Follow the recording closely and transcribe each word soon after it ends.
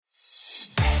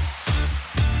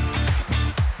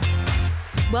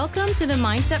Welcome to the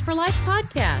Mindset for Life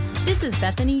podcast. This is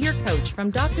Bethany, your coach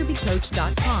from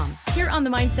drbcoach.com. Here on the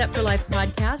Mindset for Life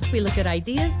podcast, we look at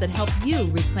ideas that help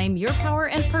you reclaim your power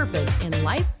and purpose in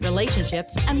life,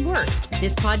 relationships, and work.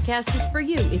 This podcast is for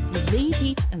you if you lead,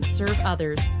 teach, and serve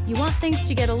others. You want things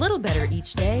to get a little better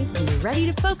each day, and you're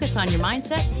ready to focus on your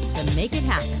mindset to make it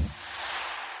happen.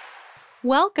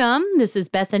 Welcome. This is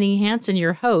Bethany Hanson,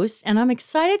 your host, and I'm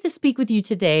excited to speak with you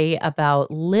today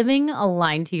about living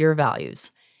aligned to your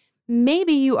values.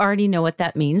 Maybe you already know what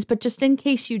that means, but just in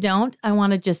case you don't, I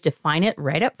want to just define it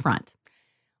right up front.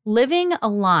 Living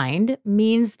aligned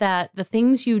means that the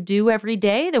things you do every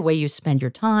day, the way you spend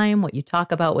your time, what you talk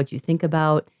about, what you think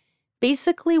about,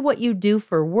 basically what you do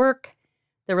for work,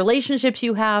 the relationships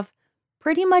you have,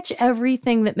 pretty much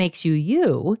everything that makes you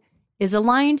you is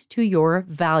aligned to your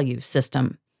value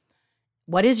system.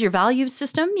 What is your value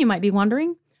system, you might be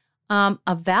wondering? A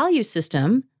value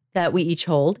system that we each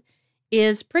hold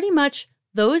is pretty much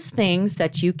those things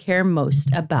that you care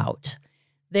most about.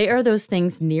 They are those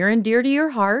things near and dear to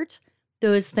your heart,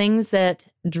 those things that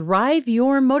drive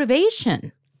your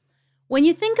motivation. When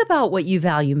you think about what you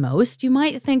value most, you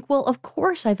might think, well, of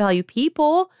course I value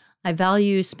people. I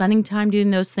value spending time doing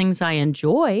those things I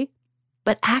enjoy.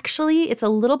 But actually, it's a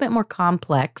little bit more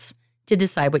complex to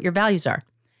decide what your values are.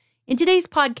 In today's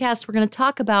podcast, we're going to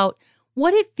talk about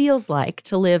what it feels like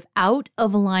to live out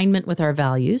of alignment with our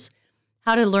values,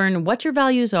 how to learn what your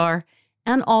values are,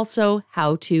 and also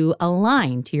how to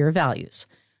align to your values.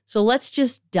 So let's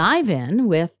just dive in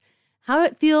with how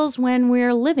it feels when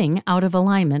we're living out of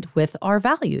alignment with our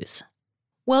values.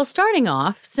 Well, starting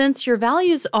off, since your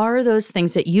values are those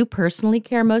things that you personally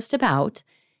care most about,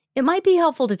 it might be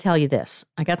helpful to tell you this.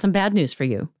 I got some bad news for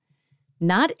you.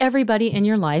 Not everybody in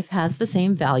your life has the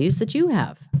same values that you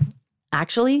have.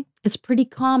 Actually, it's pretty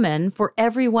common for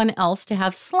everyone else to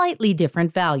have slightly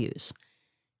different values.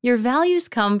 Your values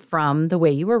come from the way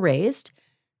you were raised.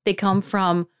 They come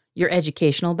from your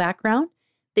educational background.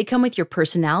 They come with your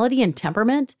personality and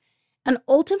temperament. And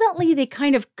ultimately, they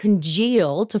kind of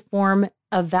congeal to form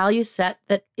a value set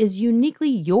that is uniquely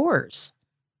yours.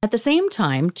 At the same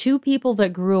time, two people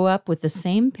that grew up with the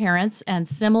same parents and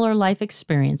similar life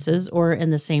experiences, or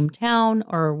in the same town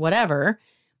or whatever,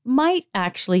 might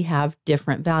actually have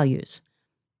different values.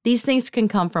 These things can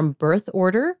come from birth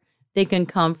order. They can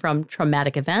come from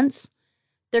traumatic events.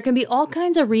 There can be all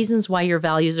kinds of reasons why your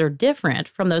values are different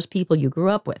from those people you grew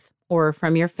up with or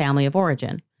from your family of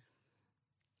origin.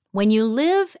 When you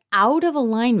live out of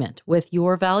alignment with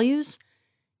your values,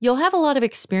 you'll have a lot of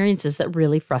experiences that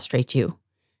really frustrate you.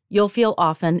 You'll feel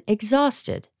often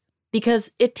exhausted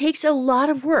because it takes a lot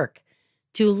of work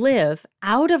to live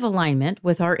out of alignment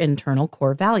with our internal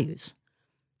core values.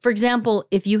 For example,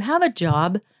 if you have a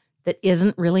job that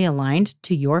isn't really aligned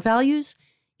to your values,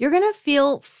 you're going to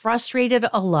feel frustrated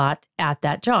a lot at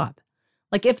that job.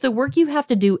 Like if the work you have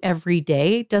to do every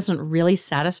day doesn't really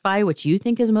satisfy what you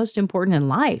think is most important in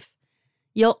life,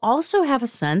 you'll also have a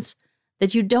sense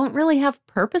that you don't really have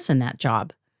purpose in that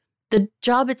job. The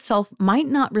job itself might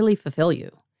not really fulfill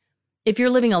you. If you're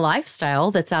living a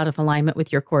lifestyle that's out of alignment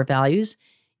with your core values,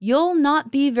 you'll not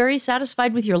be very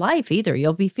satisfied with your life either.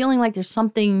 You'll be feeling like there's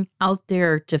something out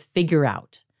there to figure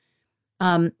out.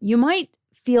 You might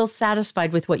feel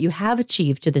satisfied with what you have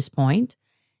achieved to this point.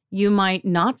 You might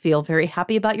not feel very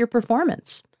happy about your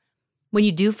performance. When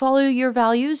you do follow your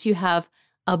values, you have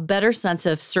a better sense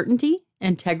of certainty,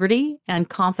 integrity, and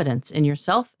confidence in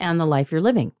yourself and the life you're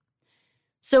living.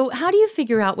 So how do you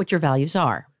figure out what your values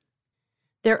are?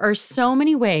 There are so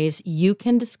many ways you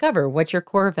can discover what your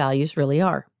core values really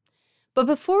are. But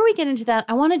before we get into that,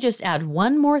 I want to just add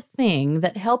one more thing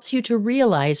that helps you to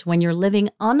realize when you're living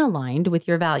unaligned with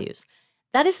your values.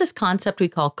 That is this concept we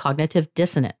call cognitive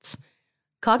dissonance.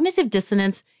 Cognitive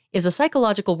dissonance is a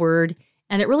psychological word,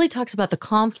 and it really talks about the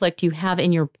conflict you have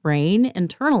in your brain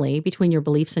internally between your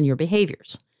beliefs and your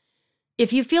behaviors.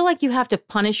 If you feel like you have to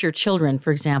punish your children,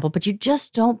 for example, but you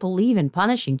just don't believe in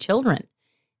punishing children,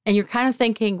 and you're kind of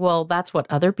thinking, well, that's what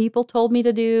other people told me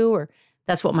to do, or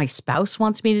that's what my spouse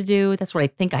wants me to do. That's what I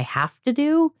think I have to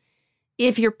do.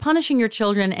 If you're punishing your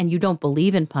children and you don't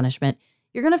believe in punishment,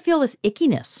 you're going to feel this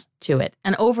ickiness to it.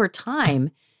 And over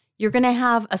time, you're going to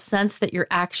have a sense that your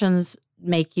actions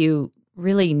make you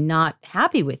really not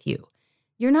happy with you.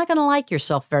 You're not going to like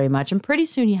yourself very much. And pretty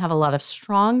soon you have a lot of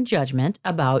strong judgment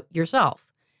about yourself.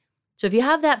 So if you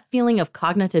have that feeling of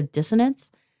cognitive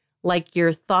dissonance, like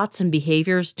your thoughts and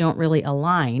behaviors don't really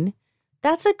align,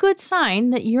 that's a good sign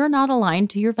that you're not aligned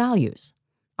to your values.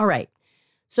 All right.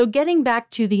 So getting back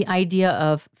to the idea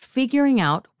of figuring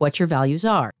out what your values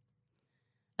are.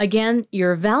 Again,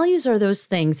 your values are those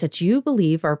things that you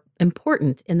believe are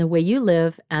important in the way you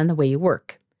live and the way you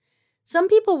work. Some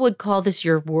people would call this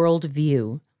your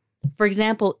worldview. For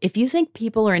example, if you think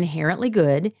people are inherently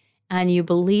good and you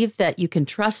believe that you can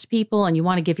trust people and you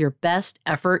want to give your best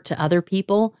effort to other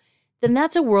people, then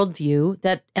that's a worldview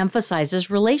that emphasizes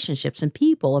relationships and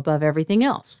people above everything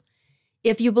else.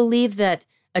 If you believe that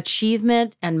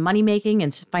achievement and money making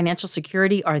and financial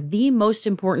security are the most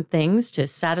important things to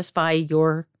satisfy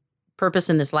your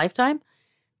purpose in this lifetime,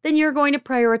 then you're going to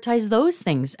prioritize those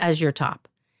things as your top.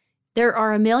 There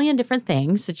are a million different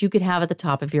things that you could have at the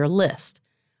top of your list.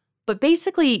 But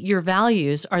basically, your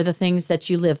values are the things that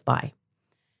you live by.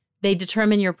 They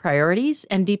determine your priorities,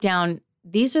 and deep down,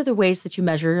 these are the ways that you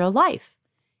measure your life.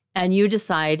 And you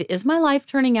decide, is my life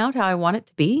turning out how I want it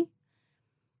to be?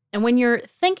 And when you're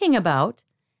thinking about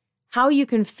how you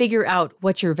can figure out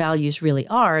what your values really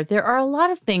are, there are a lot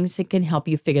of things that can help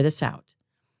you figure this out.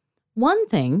 One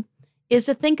thing is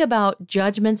to think about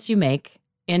judgments you make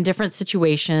in different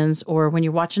situations or when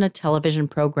you're watching a television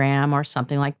program or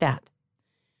something like that.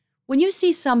 When you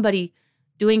see somebody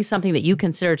doing something that you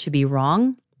consider to be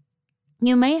wrong,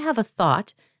 you may have a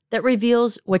thought that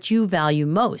reveals what you value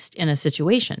most in a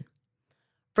situation.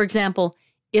 For example,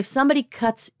 if somebody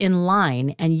cuts in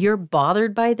line and you're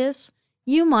bothered by this,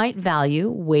 you might value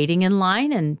waiting in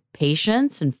line and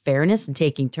patience and fairness and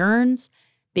taking turns,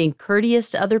 being courteous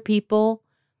to other people.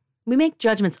 We make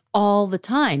judgments all the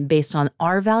time based on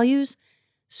our values.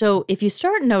 So if you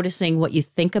start noticing what you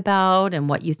think about and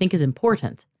what you think is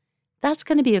important, that's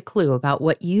going to be a clue about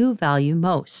what you value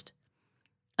most.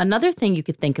 Another thing you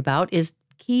could think about is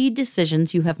key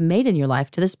decisions you have made in your life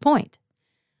to this point.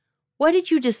 What did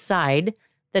you decide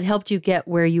that helped you get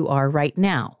where you are right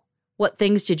now? What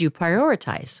things did you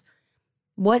prioritize?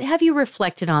 What have you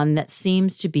reflected on that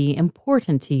seems to be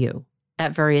important to you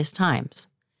at various times?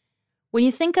 When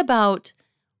you think about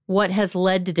what has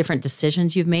led to different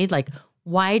decisions you've made, like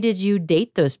why did you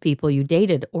date those people you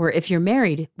dated? Or if you're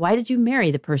married, why did you marry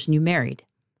the person you married?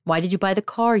 Why did you buy the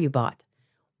car you bought?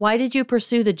 Why did you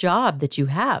pursue the job that you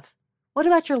have? What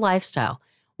about your lifestyle?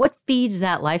 What feeds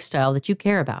that lifestyle that you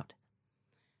care about?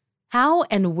 How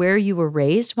and where you were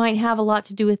raised might have a lot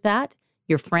to do with that.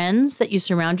 Your friends that you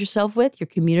surround yourself with, your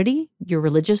community, your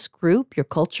religious group, your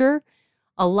culture.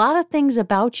 A lot of things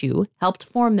about you helped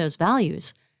form those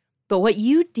values. But what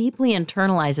you deeply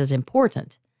internalize as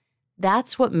important,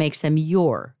 that's what makes them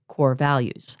your core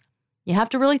values. You have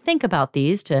to really think about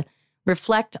these to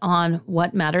reflect on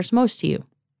what matters most to you.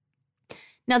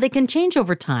 Now, they can change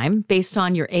over time based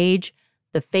on your age,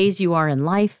 the phase you are in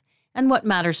life, and what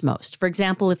matters most. For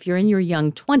example, if you're in your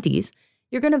young 20s,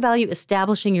 you're going to value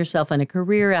establishing yourself in a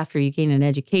career after you gain an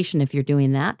education if you're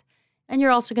doing that. And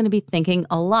you're also going to be thinking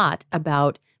a lot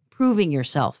about proving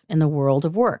yourself in the world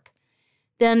of work.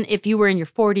 Then if you were in your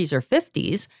 40s or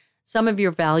 50s, some of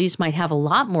your values might have a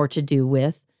lot more to do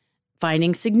with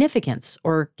finding significance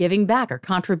or giving back or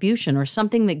contribution or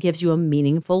something that gives you a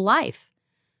meaningful life.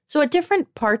 So at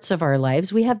different parts of our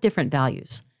lives, we have different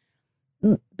values.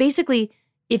 Basically,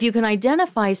 if you can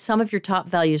identify some of your top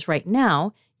values right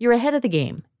now, you're ahead of the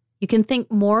game. You can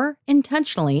think more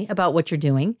intentionally about what you're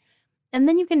doing, and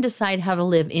then you can decide how to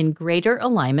live in greater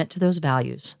alignment to those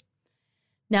values.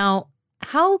 Now,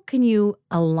 how can you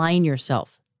align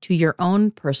yourself to your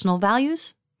own personal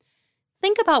values?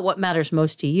 Think about what matters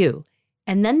most to you,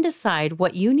 and then decide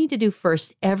what you need to do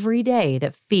first every day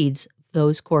that feeds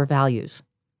those core values.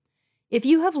 If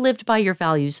you have lived by your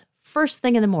values first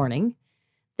thing in the morning,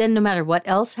 then no matter what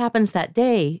else happens that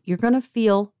day, you're going to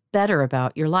feel better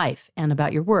about your life and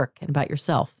about your work and about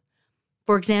yourself.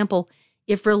 For example,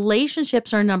 if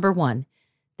relationships are number one,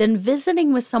 then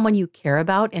visiting with someone you care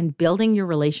about and building your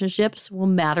relationships will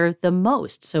matter the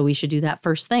most. So we should do that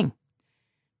first thing.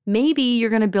 Maybe you're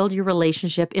going to build your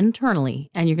relationship internally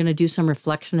and you're going to do some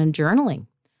reflection and journaling.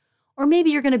 Or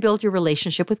maybe you're going to build your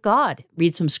relationship with God,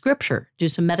 read some scripture, do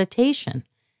some meditation.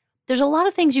 There's a lot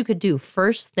of things you could do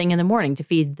first thing in the morning to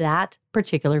feed that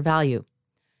particular value.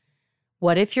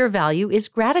 What if your value is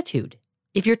gratitude?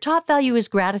 If your top value is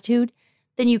gratitude,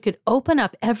 then you could open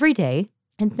up every day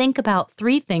and think about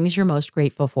 3 things you're most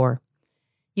grateful for.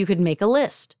 You could make a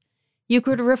list. You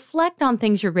could reflect on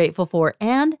things you're grateful for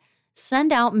and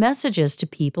send out messages to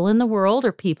people in the world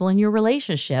or people in your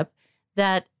relationship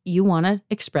that you want to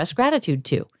express gratitude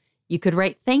to. You could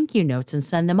write thank you notes and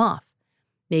send them off.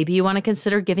 Maybe you want to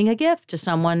consider giving a gift to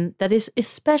someone that is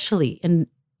especially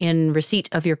in receipt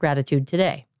of your gratitude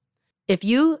today. If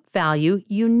you value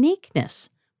uniqueness,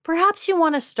 perhaps you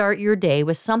want to start your day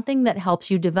with something that helps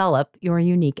you develop your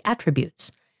unique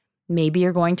attributes. Maybe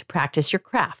you're going to practice your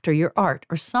craft or your art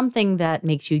or something that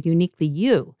makes you uniquely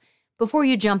you before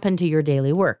you jump into your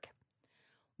daily work.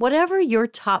 Whatever your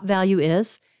top value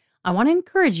is, I want to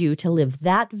encourage you to live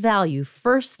that value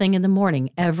first thing in the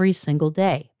morning every single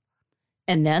day.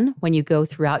 And then when you go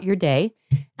throughout your day,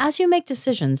 as you make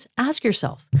decisions, ask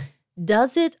yourself,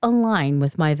 does it align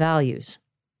with my values?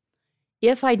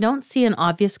 If I don't see an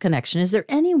obvious connection, is there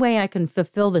any way I can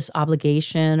fulfill this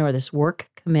obligation or this work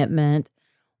commitment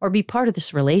or be part of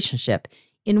this relationship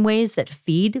in ways that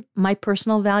feed my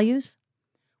personal values?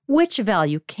 Which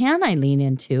value can I lean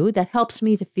into that helps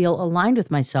me to feel aligned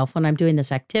with myself when I'm doing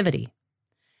this activity?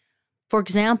 For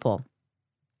example,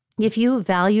 if you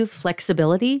value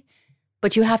flexibility,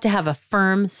 but you have to have a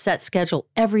firm, set schedule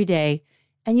every day,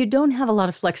 and you don't have a lot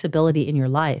of flexibility in your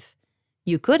life,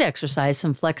 you could exercise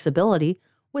some flexibility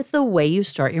with the way you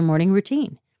start your morning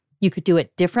routine. You could do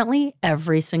it differently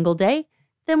every single day.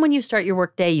 Then when you start your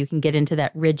workday, you can get into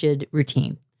that rigid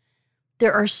routine.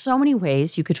 There are so many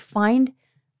ways you could find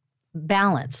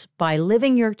balance by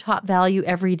living your top value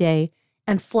every day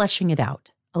and fleshing it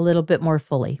out a little bit more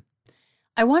fully.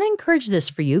 I want to encourage this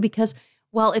for you because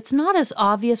while it's not as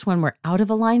obvious when we're out of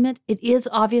alignment, it is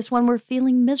obvious when we're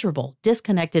feeling miserable,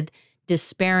 disconnected,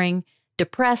 despairing,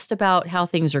 depressed about how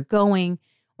things are going,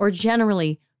 or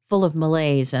generally full of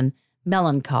malaise and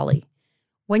melancholy.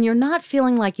 When you're not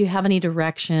feeling like you have any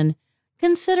direction,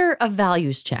 consider a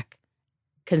values check.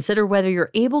 Consider whether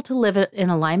you're able to live it in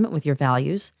alignment with your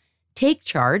values. Take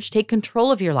charge, take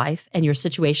control of your life and your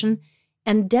situation,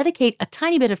 and dedicate a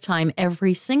tiny bit of time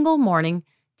every single morning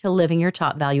to living your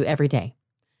top value every day.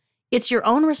 It's your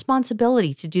own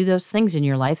responsibility to do those things in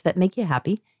your life that make you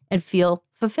happy and feel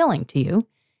fulfilling to you.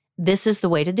 This is the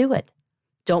way to do it.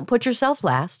 Don't put yourself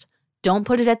last. Don't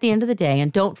put it at the end of the day,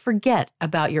 and don't forget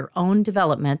about your own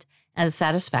development and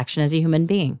satisfaction as a human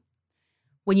being.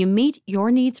 When you meet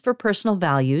your needs for personal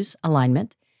values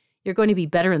alignment, you're going to be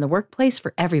better in the workplace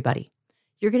for everybody.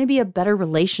 You're going to be a better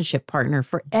relationship partner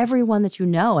for everyone that you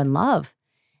know and love.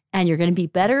 And you're going to be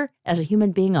better as a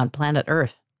human being on planet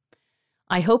Earth.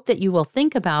 I hope that you will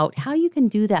think about how you can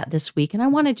do that this week. And I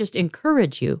want to just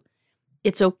encourage you.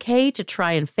 It's okay to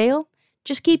try and fail.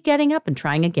 Just keep getting up and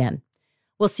trying again.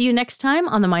 We'll see you next time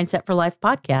on the Mindset for Life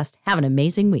podcast. Have an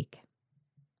amazing week.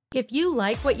 If you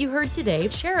like what you heard today,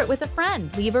 share it with a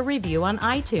friend. Leave a review on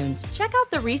iTunes. Check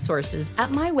out the resources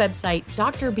at my website,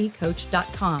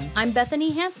 drbcoach.com. I'm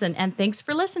Bethany Hansen, and thanks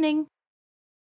for listening.